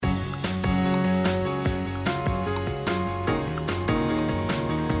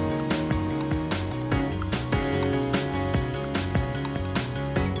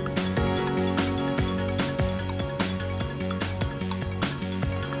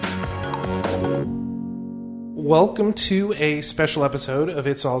Welcome to a special episode of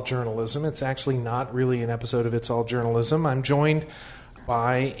It's All Journalism. It's actually not really an episode of It's All Journalism. I'm joined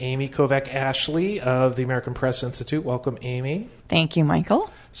by Amy Kovac-Ashley of the American Press Institute. Welcome, Amy. Thank you, Michael.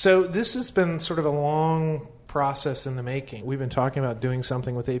 So this has been sort of a long process in the making. We've been talking about doing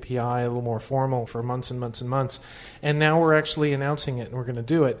something with API a little more formal for months and months and months, and now we're actually announcing it and we're going to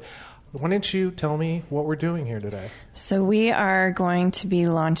do it. Why don't you tell me what we're doing here today? So we are going to be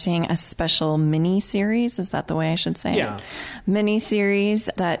launching a special mini-series. Is that the way I should say Yeah. it? Mini-series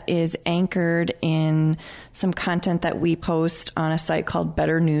that is anchored in some content that we post on a site called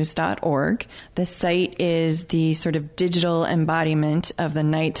betternews.org. The site is the sort of digital embodiment of the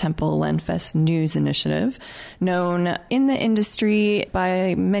Knight Temple Lenfest News Initiative, known in the industry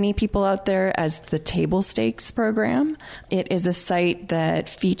by many people out there as the Table Stakes program. It is a site that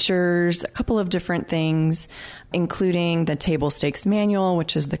features a couple of different things, including the Table Stakes Manual,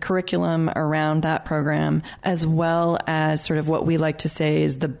 which is the curriculum around that program, as well as sort of what we like to say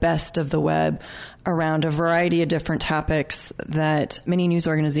is the best of the web around a variety of different topics that many news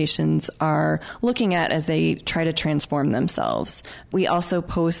organizations are looking at as they try to transform themselves. We also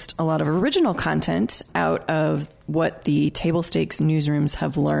post a lot of original content out of what the Table Stakes newsrooms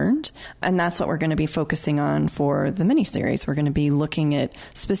have learned, and that's what we're going to be focusing on for the mini-series. We're going to be looking at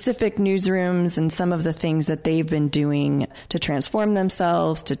specific newsrooms and some of the things that they've been doing to transform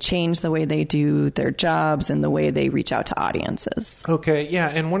themselves, to change the way they do their jobs and the way they reach out to audiences. Okay, yeah,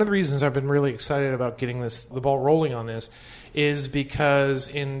 and one of the reasons I've been really excited about getting the ball rolling on this is because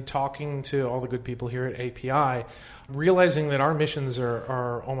in talking to all the good people here at API, realizing that our missions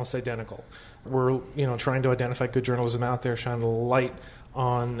are almost identical. We're trying to identify good journalism out there, shine a light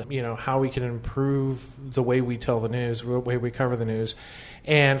on how we can improve the way we tell the news, the way we cover the news.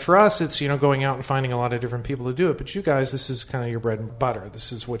 And for us, it's going out and finding a lot of different people to do it. But you guys, this is kind of your bread and butter.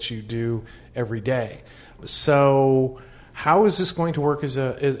 This is what you do every day. So how is this going to work as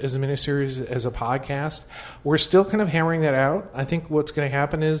a miniseries, as a podcast? We're still kind of hammering that out. I think what's going to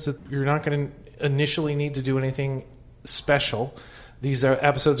happen is that you're not going to initially need to do anything special. These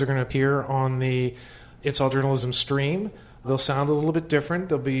episodes are going to appear on the It's All Journalism stream. They'll sound a little bit different.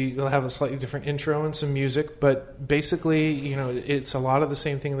 They'll have a slightly different intro and some music, but basically, it's a lot of the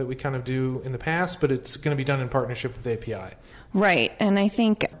same thing that we kind of do in the past, but it's going to be done in partnership with API. Right. And I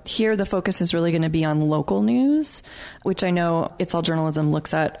think here the focus is really going to be on local news, which I know It's All Journalism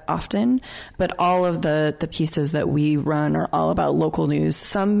looks at often, but all of the pieces that we run are all about local news,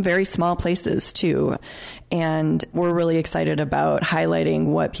 some very small places too. And we're really excited about highlighting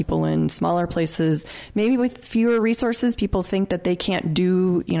what people in smaller places, maybe with fewer resources, people think that they can't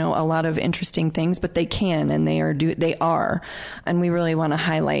do, a lot of interesting things, but they can, and they are. And we really want to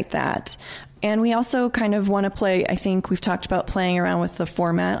highlight that. And we also kind of want to play, I think we've talked about playing around with the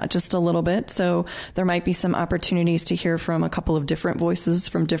format just a little bit. So there might be some opportunities to hear from a couple of different voices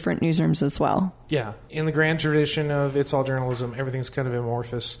from different newsrooms as well. Yeah. In the grand tradition of It's All Journalism, everything's kind of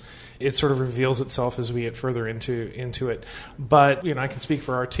amorphous. It sort of reveals itself as we get further into it. But, I can speak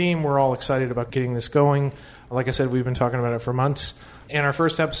for our team. We're all excited about getting this going. Like I said, we've been talking about it for months. In our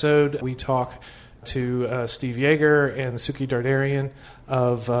first episode, we talk to Steve Yeager and Suki Dardarian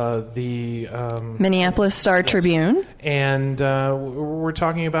of the Minneapolis Star Tribune. And we're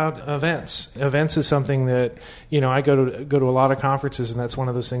talking about events. Events is something that, I go to a lot of conferences, and that's one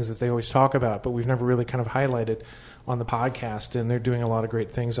of those things that they always talk about, but we've never really kind of highlighted on the podcast, and they're doing a lot of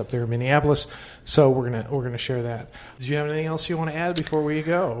great things up there in Minneapolis. So we're gonna share that. Did you have anything else you want to add before we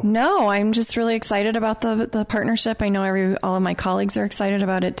go? No, I'm just really excited about the partnership. I know all of my colleagues are excited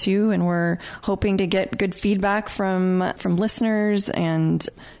about it too, and we're hoping to get good feedback from listeners, and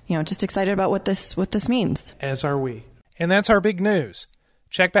just excited about what this means. As are we. And that's our big news.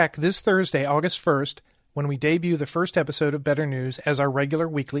 Check back this Thursday, August 1st, when we debut the first episode of Better News as our regular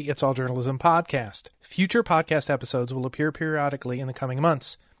weekly It's All Journalism podcast. Future podcast episodes will appear periodically in the coming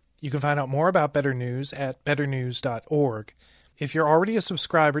months. You can find out more about Better News at betternews.org. If you're already a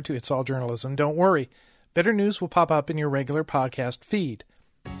subscriber to It's All Journalism, don't worry. Better News will pop up in your regular podcast feed.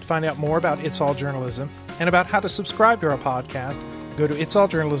 To find out more about It's All Journalism and about how to subscribe to our podcast, go to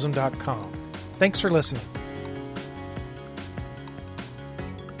itsalljournalism.com. Thanks for listening.